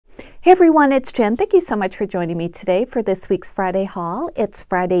Hey everyone, it's Jen. Thank you so much for joining me today for this week's Friday haul. It's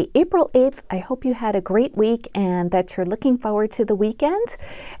Friday, April 8th. I hope you had a great week and that you're looking forward to the weekend.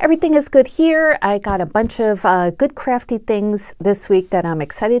 Everything is good here. I got a bunch of good crafty things this week that I'm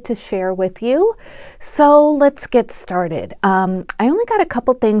excited to share with you. So let's get started. I only got a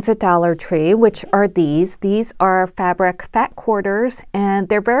couple things at Dollar Tree, which are these. These are fabric fat quarters and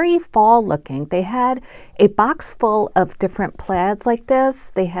they're very fall looking. They had a box full of different plaids like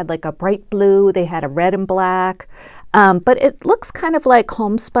this. They had like a bright blue, they had a red and black, but it looks kind of like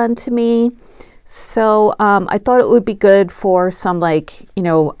homespun to me. So I thought it would be good for some like,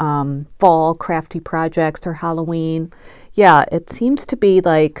 fall crafty projects or Halloween. Yeah, it seems to be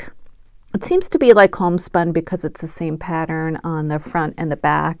like homespun because it's the same pattern on the front and the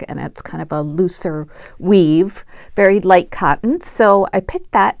back, and it's kind of a looser weave, very light cotton. So I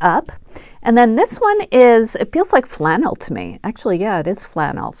picked that up. And then this one it feels like flannel to me. Actually, yeah, it is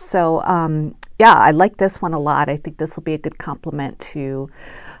flannel. So yeah, I like this one a lot. I think this will be a good complement to,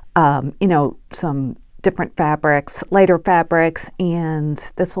 some different fabrics, lighter fabrics,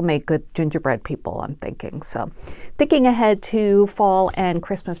 and this will make good gingerbread people, I'm thinking. So thinking ahead to fall and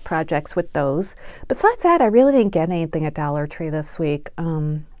Christmas projects with those. Besides that, I really didn't get anything at Dollar Tree this week.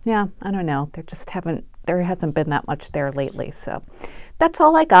 Yeah, I don't know. There hasn't been that much there lately. So that's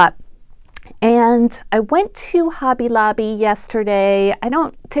all I got. And I went to Hobby Lobby yesterday. I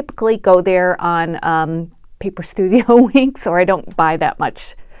don't typically go there on Paper Studio weeks, or I don't buy that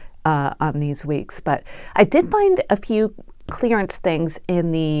much on these weeks, but I did find a few clearance things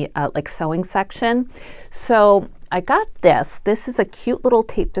in the like sewing section. So I got this. This is a cute little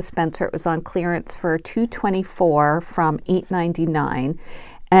tape dispenser. It was on clearance for $2.24 from $8.99,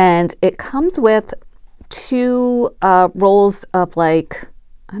 and it comes with two rolls of like,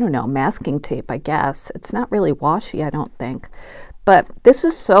 I don't know, masking tape, I guess. It's not really washi, I don't think. But this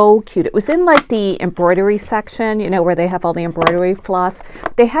was so cute. It was in like the embroidery section, where they have all the embroidery floss.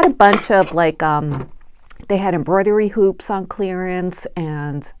 They had a bunch of like, they had embroidery hoops on clearance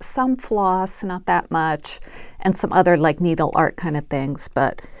and some floss, not that much, and some other like needle art kind of things.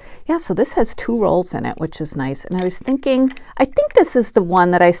 But yeah, so this has two rolls in it, which is nice. And I was thinking, I think this is the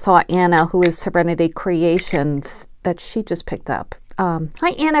one that I saw Anna, who is Serenity Creations, that she just picked up. Hi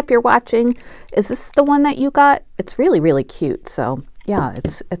Anna, if you're watching, is this the one that you got? It's really, really cute. So yeah,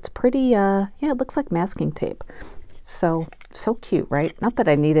 it's pretty, yeah, it looks like masking tape. So cute, right? Not that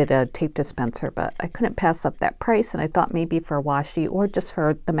I needed a tape dispenser, but I couldn't pass up that price, and I thought maybe for washi or just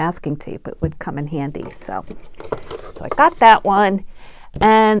for the masking tape, it would come in handy. So I got that one.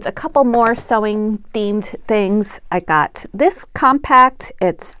 And a couple more sewing themed things. I got this compact.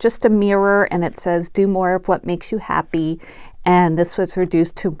 It's just a mirror, and it says, "Do more of what makes you happy." And this was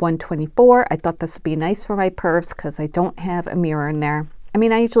reduced to $124. I thought this would be nice for my purse because I don't have a mirror in there. I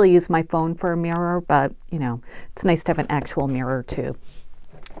mean, I usually use my phone for a mirror, but it's nice to have an actual mirror too.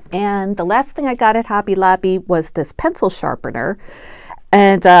 And the last thing I got at Hobby Lobby was this pencil sharpener.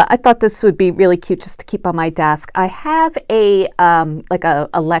 And I thought this would be really cute just to keep on my desk. I have a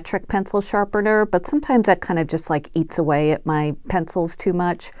electric pencil sharpener, but sometimes that kind of just like eats away at my pencils too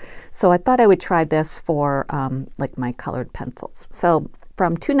much. So I thought I would try this for like my colored pencils. So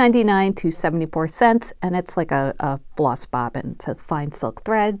from $2.99 to 74 cents, and it's like a floss bobbin. It says fine silk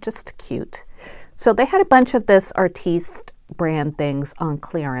thread, just cute. So they had a bunch of this Artiste brand things on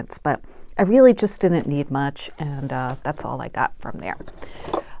clearance, but I really just didn't need much, and that's all I got from there.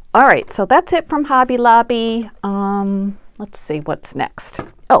 All right, so that's it from Hobby Lobby. Let's see what's next.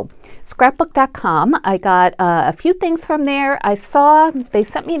 Oh, Scrapbook.com. I got a few things from there. I saw they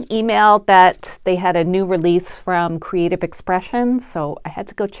sent me an email that they had a new release from Creative Expressions, so I had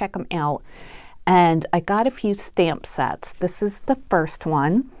to go check them out. And I got a few stamp sets. This is the first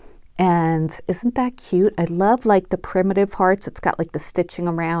one. And isn't that cute? I love like the primitive hearts. It's got like the stitching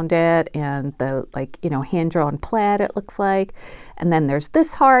around it and the like, hand-drawn plaid it looks like. And then there's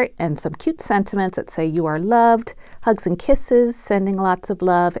this heart and some cute sentiments that say you are loved, hugs and kisses, sending lots of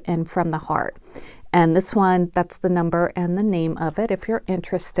love, and from the heart. And this one, that's the number and the name of it if you're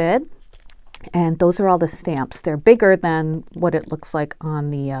interested. And those are all the stamps. They're bigger than what it looks like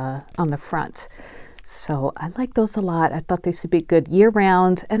on the front. So I like those a lot. I thought these would be good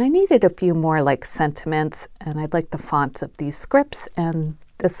year-round, and I needed a few more like sentiments, and I like the fonts of these scripts, and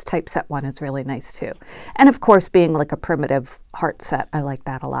this typeset one is really nice too. And of course, being like a primitive heart set, I like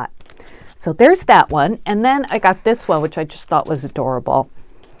that a lot. So there's that one, and then I got this one, which I just thought was adorable.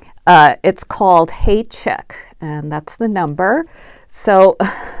 It's called Hey Chick, and that's the number. So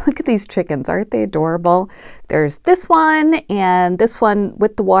look at these chickens, aren't they adorable? There's this one and this one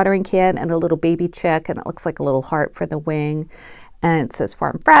with the watering can and a little baby chick, and it looks like a little heart for the wing. And it says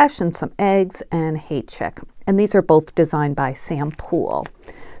farm fresh and some eggs and hay chick. And these are both designed by Sam Poole.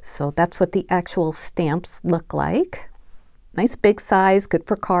 So that's what the actual stamps look like. Nice big size, good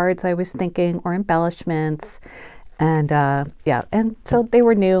for cards, I was thinking, or embellishments. And yeah, and so they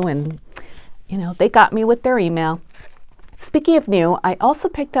were new, and you know, they got me with their email. Speaking of new, I also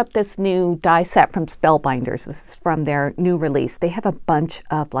picked up this new die set from Spellbinders. This is from their new release. They have a bunch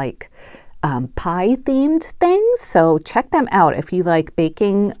of like pie themed things, so check them out if you like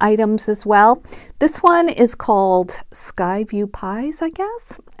baking items as well. This one is called Skyview Pies, I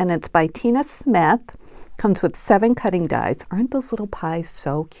guess, and it's by Tina Smith. Comes with 7 cutting dies. Aren't those little pies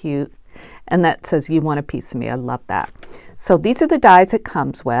so cute? And that says, "You want a piece of me." I love that. So these are the dies it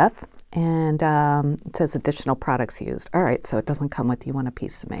comes with, and it says additional products used. All right, so it doesn't come with "You want a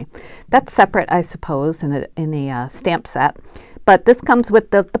piece of me." That's separate, I suppose, in a stamp set. But this comes with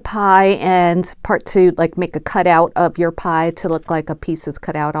the pie and part to like make a cutout of your pie to look like a piece is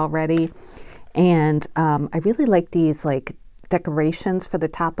cut out already. And I really like these like decorations for the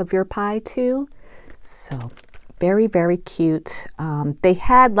top of your pie too. So very, very cute. They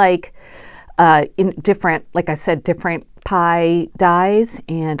had like in different, like I said, different pie dies,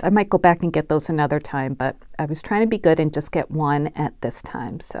 and I might go back and get those another time, but I was trying to be good and just get one at this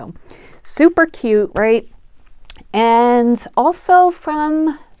time. So super cute, right? And also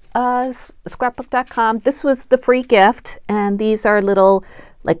from scrapbook.com, this was the free gift, and these are little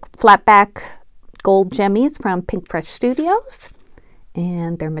like flat back gold gemmies from Pink Fresh Studios.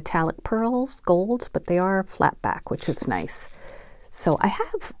 And they're metallic pearls, gold, but they are flat back, which is nice. So I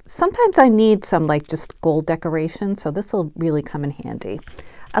have, sometimes I need some like just gold decoration, so this will really come in handy.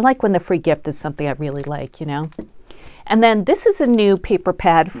 I like when the free gift is something I really like, you know. And then this is a new paper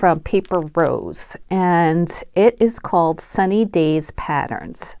pad from Paper Rose, and it is called Sunny Days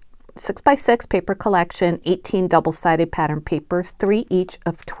Patterns. 6x6 paper collection, 18 double-sided pattern papers, 3 each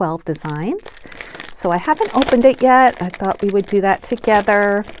of 12 designs. So I haven't opened it yet. I thought we would do that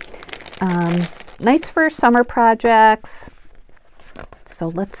together. Nice for summer projects. So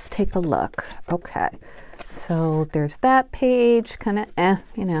let's take a look. Okay, so there's that page, kind of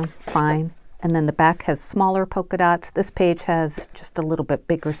you know, fine. And then the back has smaller polka dots. This page has just a little bit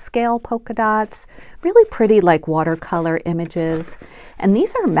bigger scale polka dots. Really pretty like watercolor images. And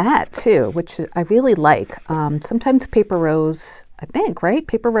these are matte too, which I really like. Sometimes Paper Rose, I think, right?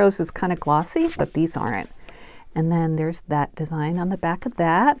 Paper Rose is kind of glossy, but these aren't. And then there's that design on the back of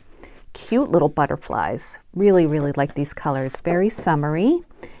that. Cute little butterflies. Really, really like these colors. Very summery.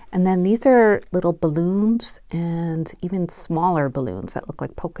 And then these are little balloons and even smaller balloons that look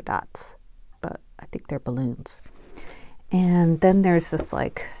like polka dots. But I think they're balloons. And then there's this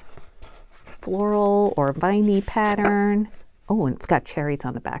like floral or viney pattern. Oh, and it's got cherries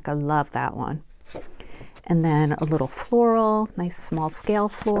on the back. I love that one. And then a little floral, nice small scale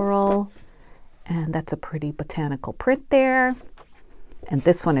floral. And that's a pretty botanical print there. And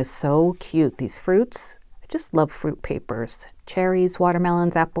this one is so cute. These fruits, I just love fruit papers. Cherries,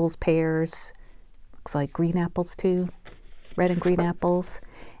 watermelons, apples, pears. Looks like green apples too. Red and green apples.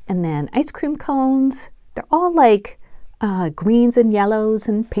 And then ice cream cones. They're all like greens and yellows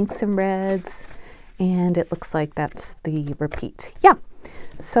and pinks and reds. And it looks like that's the repeat. Yeah.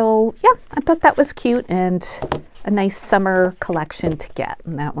 So yeah, I thought that was cute and a nice summer collection to get.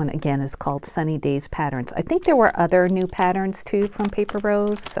 And that one again is called Sunny Days Patterns. I think there were other new patterns too from Paper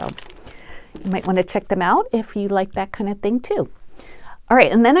Rose. So you might want to check them out if you like that kind of thing too. All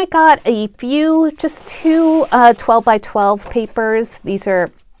right, and then I got a few, just 2 12 by 12 papers. These are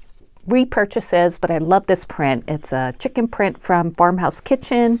repurchases, but I love this print. It's a chicken print from Farmhouse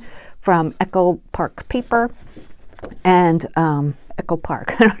Kitchen from Echo Park Paper. And Echo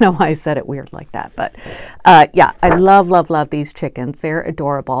Park. I don't know why I said it weird like that, but yeah, I love, love, love these chickens. They're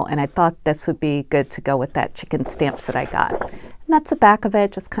adorable, and I thought this would be good to go with that chicken stamps that I got. And that's the back of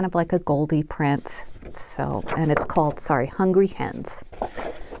it, just kind of like a goldy print. So, and it's called, sorry, Hungry Hens.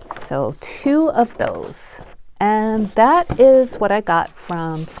 So 2 of those. And that is what I got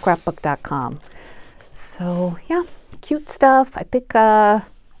from scrapbook.com. So yeah, cute stuff. I think I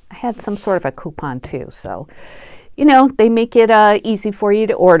had some sort of a coupon too. So, you know, they make it easy for you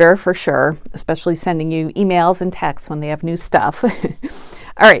to order for sure, especially sending you emails and texts when they have new stuff.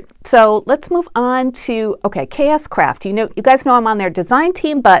 All right, so let's move on to, okay, KSCRAFT. You know, you guys know I'm on their design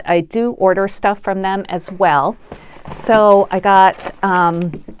team, but I do order stuff from them as well. So I got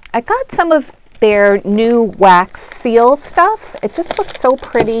some of their new wax seal stuff. It just looks so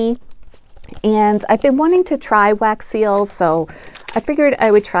pretty, and I've been wanting to try wax seals, so I figured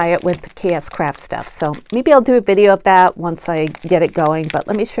I would try it with the KSCRAFT stuff. So maybe I'll do a video of that once I get it going, but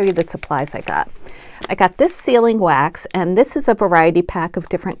let me show you the supplies I got. I got this sealing wax, and this is a variety pack of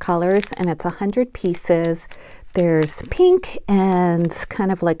different colors, and it's 100 pieces. There's pink and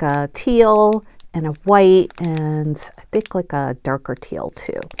kind of like a teal and a white, and I think like a darker teal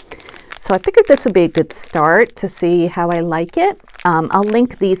too. So I figured this would be a good start to see how I like it. I'll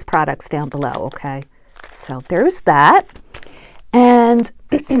link these products down below, okay? So there's that. And,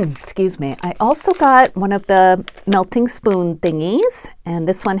 excuse me, I also got one of the melting spoon thingies, and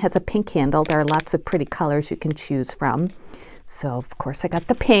this one has a pink handle. There are lots of pretty colors you can choose from. So, of course, I got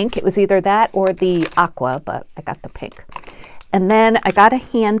the pink. It was either that or the aqua, but I got the pink. And then I got a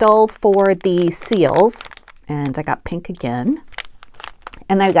handle for the seals, and I got pink again.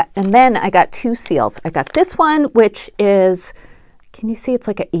 And then I got two seals. I got this one, which is, can you see, it's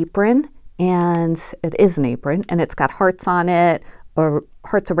like an apron, and it is an apron, and it's got hearts on it, or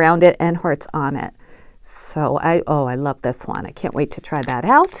hearts around it, and hearts on it. So I love this one. I can't wait to try that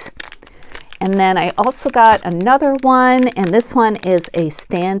out. And then I also got another one, and this one is a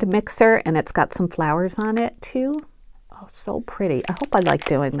stand mixer, and it's got some flowers on it too. Oh, so pretty. I hope I like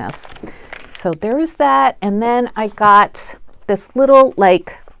doing this. So there is that. And then I got this little,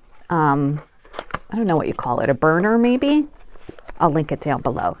 like, I don't know what you call it, a burner maybe? I'll link it down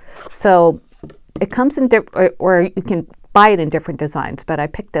below. So it comes in, or you can buy it in different designs, but I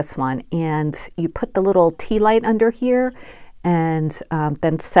picked this one, and you put the little tea light under here, and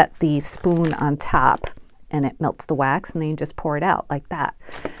then set the spoon on top, and it melts the wax, and then you just pour it out like that.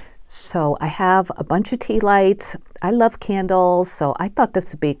 So I have a bunch of tea lights. I love candles, so I thought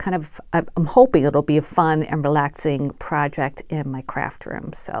this would be kind of, I'm hoping it'll be a fun and relaxing project in my craft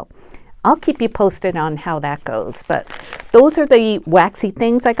room. So I'll keep you posted on how that goes. But those are the waxy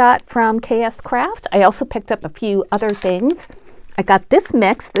things I got from KSCRAFT. I also picked up a few other things. I got this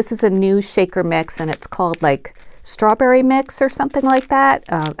mix. This is a new shaker mix, and it's called like Strawberry Mix or something like that.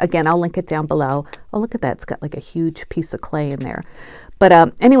 Again, I'll link it down below. Oh, look at that. It's got like a huge piece of clay in there.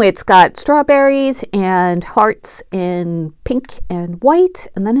 But anyway, it's got strawberries and hearts in pink and white.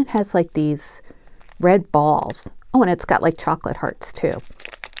 And then it has like these red balls. Oh, and it's got like chocolate hearts too.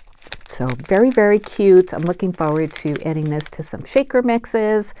 So very, very cute. I'm looking forward to adding this to some shaker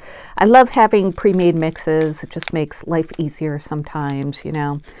mixes. I love having pre-made mixes. It just makes life easier sometimes, you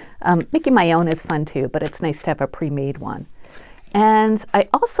know. Making my own is fun too, but it's nice to have a pre-made one. And I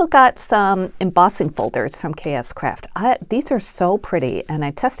also got some embossing folders from KSCRAFT. These are so pretty, and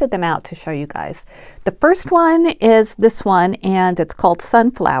I tested them out to show you guys. The first one is this one, and it's called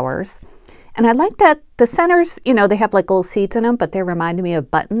Sunflowers. And I like that the centers, you know, they have like little seeds in them, but they reminded me of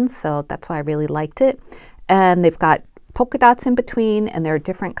buttons, so that's why I really liked it. And they've got polka dots in between, and there are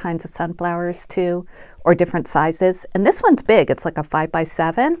different kinds of sunflowers too, or different sizes. And this one's big. It's like a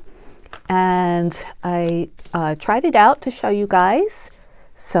 5x7. And I tried it out to show you guys.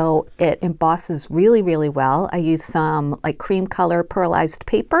 So it embosses really, really well. I used some like cream color pearlized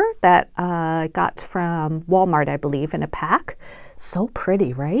paper that I got from Walmart, I believe, in a pack. So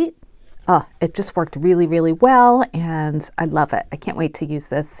pretty, right? It just worked really, really well, and I love it. I can't wait to use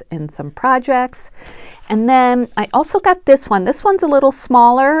this in some projects. And then I also got this one. This one's a little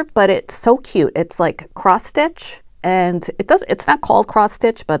smaller, but it's so cute. It's like cross stitch, and it's not called cross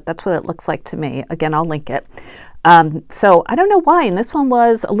stitch, but that's what it looks like to me. Again, I'll link it. So I don't know why, and this one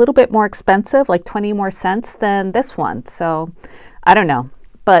was a little bit more expensive, like 20 more cents than this one. So I don't know,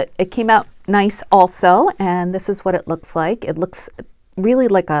 but it came out nice also, and this is what it looks like. It looks really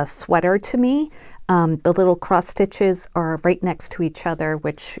like a sweater to me. The little cross stitches are right next to each other,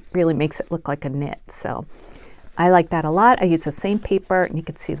 which really makes it look like a knit. So I like that a lot. I use the same paper, and you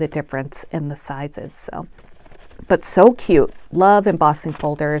can see the difference in the sizes. So, but so cute. Love embossing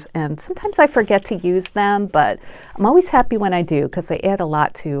folders, and sometimes I forget to use them, but I'm always happy when I do because they add a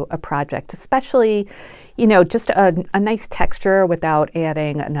lot to a project, especially, you know, just a nice texture without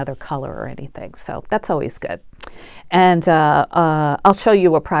adding another color or anything. So that's always good. And I'll show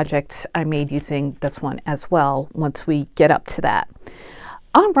you a project I made using this one as well once we get up to that.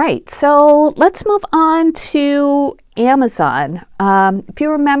 All right, so let's move on to Amazon. If you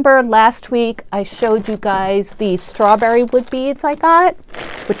remember last week, I showed you guys the strawberry wood beads I got,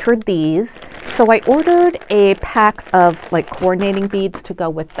 which were these. So I ordered a pack of like coordinating beads to go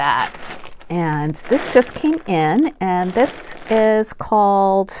with that. And this just came in, and this is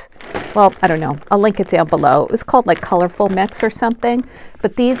called, well, I don't know, I'll link it down below. It was called like Colorful Mix or something,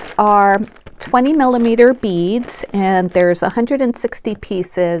 but these are 20 millimeter beads, and there's 160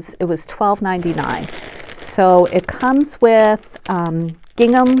 pieces. It was $12.99. So it comes with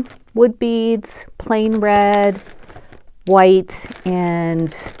gingham wood beads, plain red, white,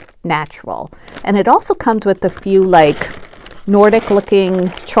 and natural. And it also comes with a few like Nordic looking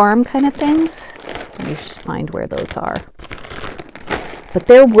charm kind of things. Let me just find where those are. But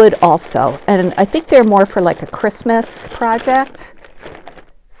they're wood also, and I think they're more for like a Christmas project.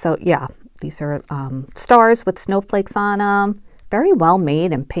 So yeah, these are stars with snowflakes on them. Very well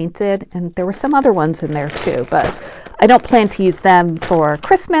made and painted, and there were some other ones in there too, but I don't plan to use them for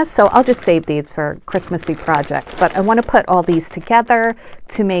Christmas, so I'll just save these for Christmassy projects. But I want to put all these together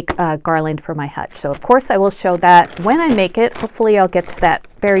to make a garland for my hutch. So of course I will show that when I make it. Hopefully I'll get to that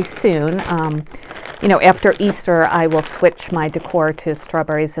very soon. You know, after Easter I will switch my decor to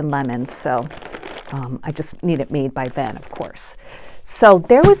strawberries and lemons, so I just need it made by then, of course. So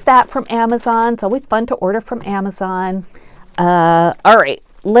there was that from Amazon. It's always fun to order from Amazon. All right,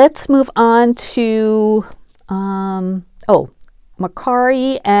 let's move on to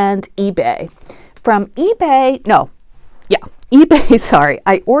Macaron and eBay. From eBay, eBay, sorry.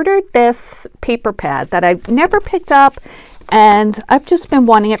 I ordered this paper pad that I've never picked up, and I've just been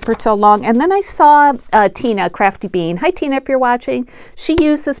wanting it for so long. And then I saw Tina, Crafty Bean. Hi, Tina, if you're watching. She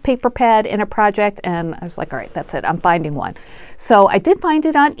used this paper pad in a project, and I was like, all right, that's it. I'm finding one. So I did find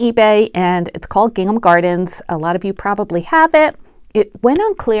it on eBay, and it's called Gingham Gardens. A lot of you probably have it. It went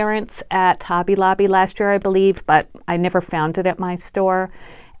on clearance at Hobby Lobby last year, I believe, but I never found it at my store.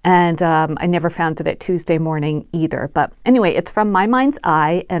 And I never found it at Tuesday Morning either. But anyway, it's from My Mind's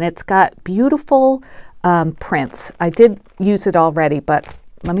Eye, and it's got beautiful prints. I did use it already, but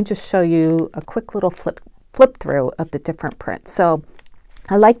let me just show you a quick little flip through of the different prints. So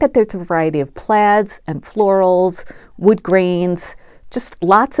I like that there's a variety of plaids and florals, wood grains, just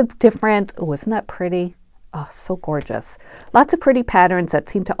lots of different, oh, isn't that pretty? Oh, so gorgeous. Lots of pretty patterns that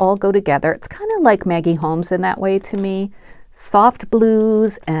seem to all go together. It's kind of like Maggie Holmes in that way to me. Soft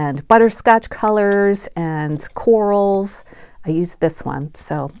blues and butterscotch colors and corals. I used this one,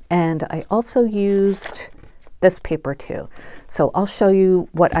 and I also used this paper too. So I'll show you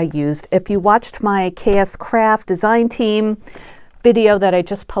what I used. If you watched my KSCRAFT design team video that I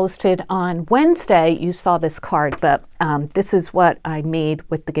just posted on Wednesday, you saw this card, but this is what I made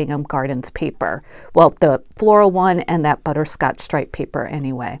with the Gingham Gardens paper. Well, the floral one and that butterscotch stripe paper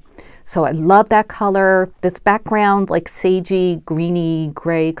anyway. So I love that color. This background, like sagey, greeny,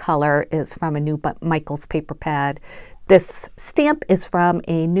 gray color is from a new Michaels paper pad. This stamp is from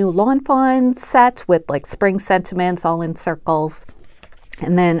a new Lawn Fawn set with like spring sentiments all in circles.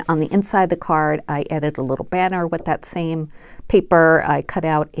 And then on the inside of the card, I added a little banner with that same paper. I cut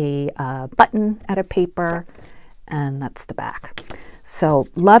out a button out of paper, and that's the back. So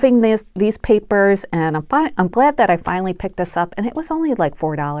loving these papers, and I'm glad that I finally picked this up, and it was only like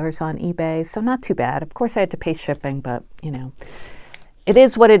 $4 on eBay, so not too bad. Of course I had to pay shipping, but you know, it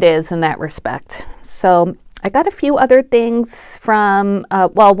is what it is in that respect. So I got a few other things from,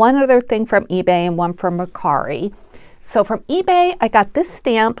 one other thing from eBay and one from Macaron. So from eBay, I got this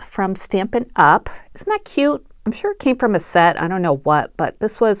stamp from Stampin' Up. Isn't that cute? I'm sure it came from a set. I don't know what, but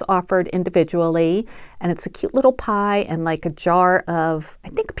this was offered individually, and it's a cute little pie and like a jar of, I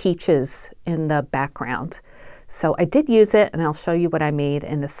think, peaches in the background. So I did use it, and I'll show you what I made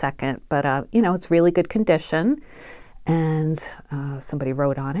in a second, but you know, it's really good condition, and somebody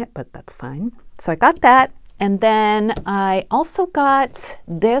wrote on it, but that's fine. So I got that, and then I also got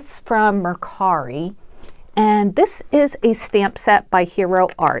this from Macaron. And this is a stamp set by Hero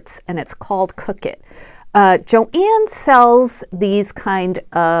Arts, and it's called Cook It. Joanne sells these kind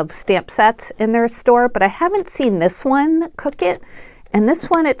of stamp sets in their store, but I haven't seen this one, Cook It. And this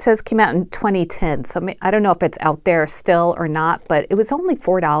one, it says, came out in 2010. So I don't know if it's out there still or not, but it was only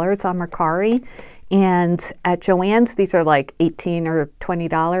 $4 on Macaron. And at Joann's, these are like $18 or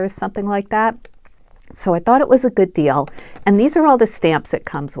 $20, something like that. So I thought it was a good deal. And these are all the stamps it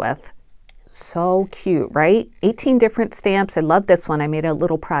comes with. So cute, right? 18 different stamps. I love this one. I made a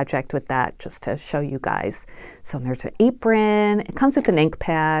little project with that just to show you guys. So there's an apron. It comes with an ink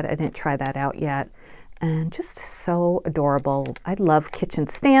pad. I didn't try that out yet. And just so adorable. I love kitchen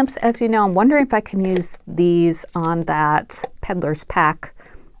stamps. As you know, I'm wondering if I can use these on that Peddler's Pack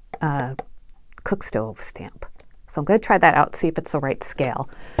cook stove stamp. So I'm going to try that out, see if it's the right scale.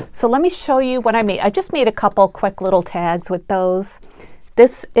 So let me show you what I made. I just made a couple quick little tags with those.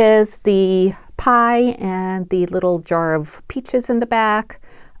 This is the pie and the little jar of peaches in the back.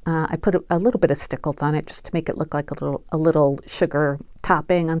 I put a little bit of stickles on it just to make it look like a little sugar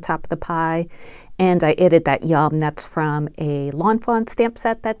topping on top of the pie. And I added that yum. That's from a Lawn Fawn stamp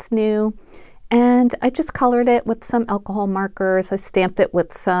set that's new. And I just colored it with some alcohol markers. I stamped it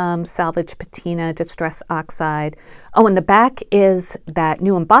with some salvage patina distress oxide. Oh, and the back is that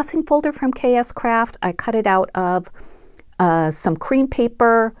new embossing folder from KSCRAFT. I cut it out of some cream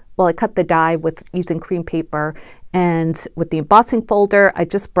paper. Well, I cut the die with using cream paper And with the embossing folder, I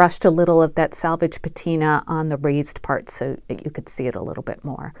just brushed a little of that salvage patina on the raised part so that you could see it a little bit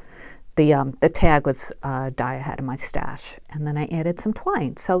more. The tag was dye I had in my stash. And then I added some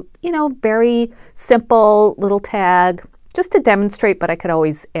twine. So, you know, very simple little tag, just to demonstrate, but I could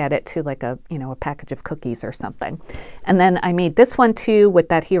always add it to like a, you know, a package of cookies or something. And then I made this one too with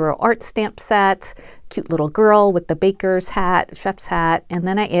that Hero Art stamp set, cute little girl with the baker's hat, chef's hat. And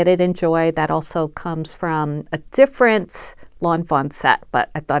then I added Enjoy. That also comes from a different Lawn Fawn set, but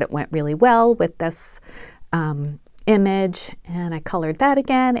I thought it went really well with this image. And I colored that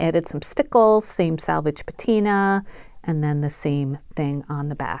again, added some stickles, same salvage patina, and then the same thing on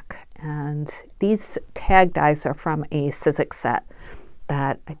the back. And these tag dies are from a Sizzix set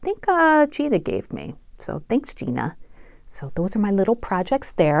that I think Gina gave me. So thanks, Gina. So those are my little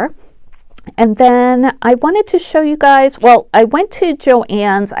projects there. And then I wanted to show you guys, well, I went to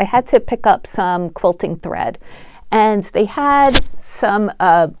Joann's. I had to pick up some quilting thread. And they had some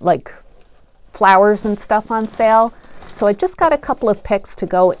like flowers and stuff on sale. So I just got a couple of picks to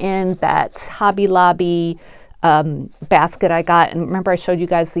go in that Hobby Lobby basket I got. And remember I showed you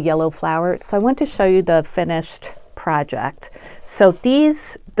guys the yellow flowers? So I want to show you the finished project. So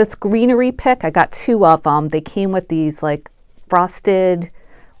this greenery pick, I got 2 of them. They came with these like frosted,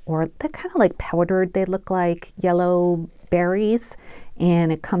 or they're kind of like powdered. They look like yellow berries.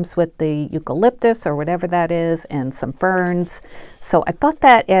 And it comes with the eucalyptus or whatever that is and some ferns. So I thought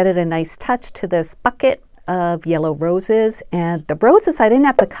that added a nice touch to this bucket of yellow roses. And the roses I didn't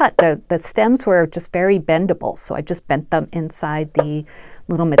have to cut. The stems were just very bendable. So I just bent them inside the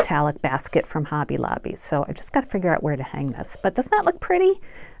little metallic basket from Hobby Lobby. So I just got to figure out where to hang this. But doesn't that look pretty?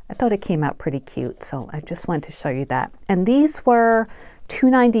 I thought it came out pretty cute. So I just wanted to show you that. And these were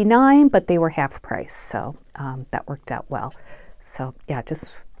 $2.99, but they were half price. So that worked out well. So yeah,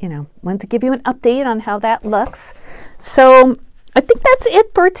 just, you know, wanted to give you an update on how that looks. So I think that's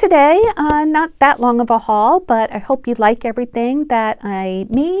it for today. Not that long of a haul, but I hope you like everything that I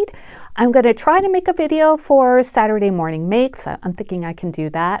made. I'm going to try to make a video for Saturday morning makes. I'm thinking I can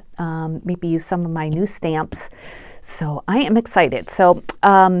do that. Maybe use some of my new stamps. So I am excited. So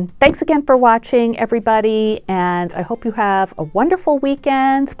thanks again for watching, everybody, and I hope you have a wonderful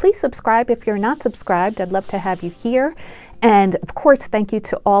weekend. Please subscribe if you're not subscribed. I'd love to have you here. And of course, thank you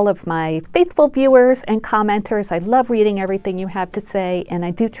to all of my faithful viewers and commenters. I love reading everything you have to say, and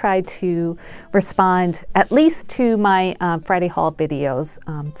I do try to respond at least to my Friday haul videos.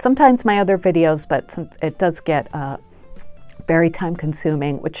 Sometimes my other videos, but it does get very time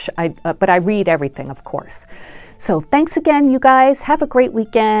consuming, but I read everything, of course. So thanks again, you guys. Have a great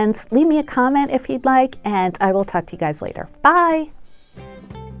weekend. Leave me a comment if you'd like, and I will talk to you guys later. Bye.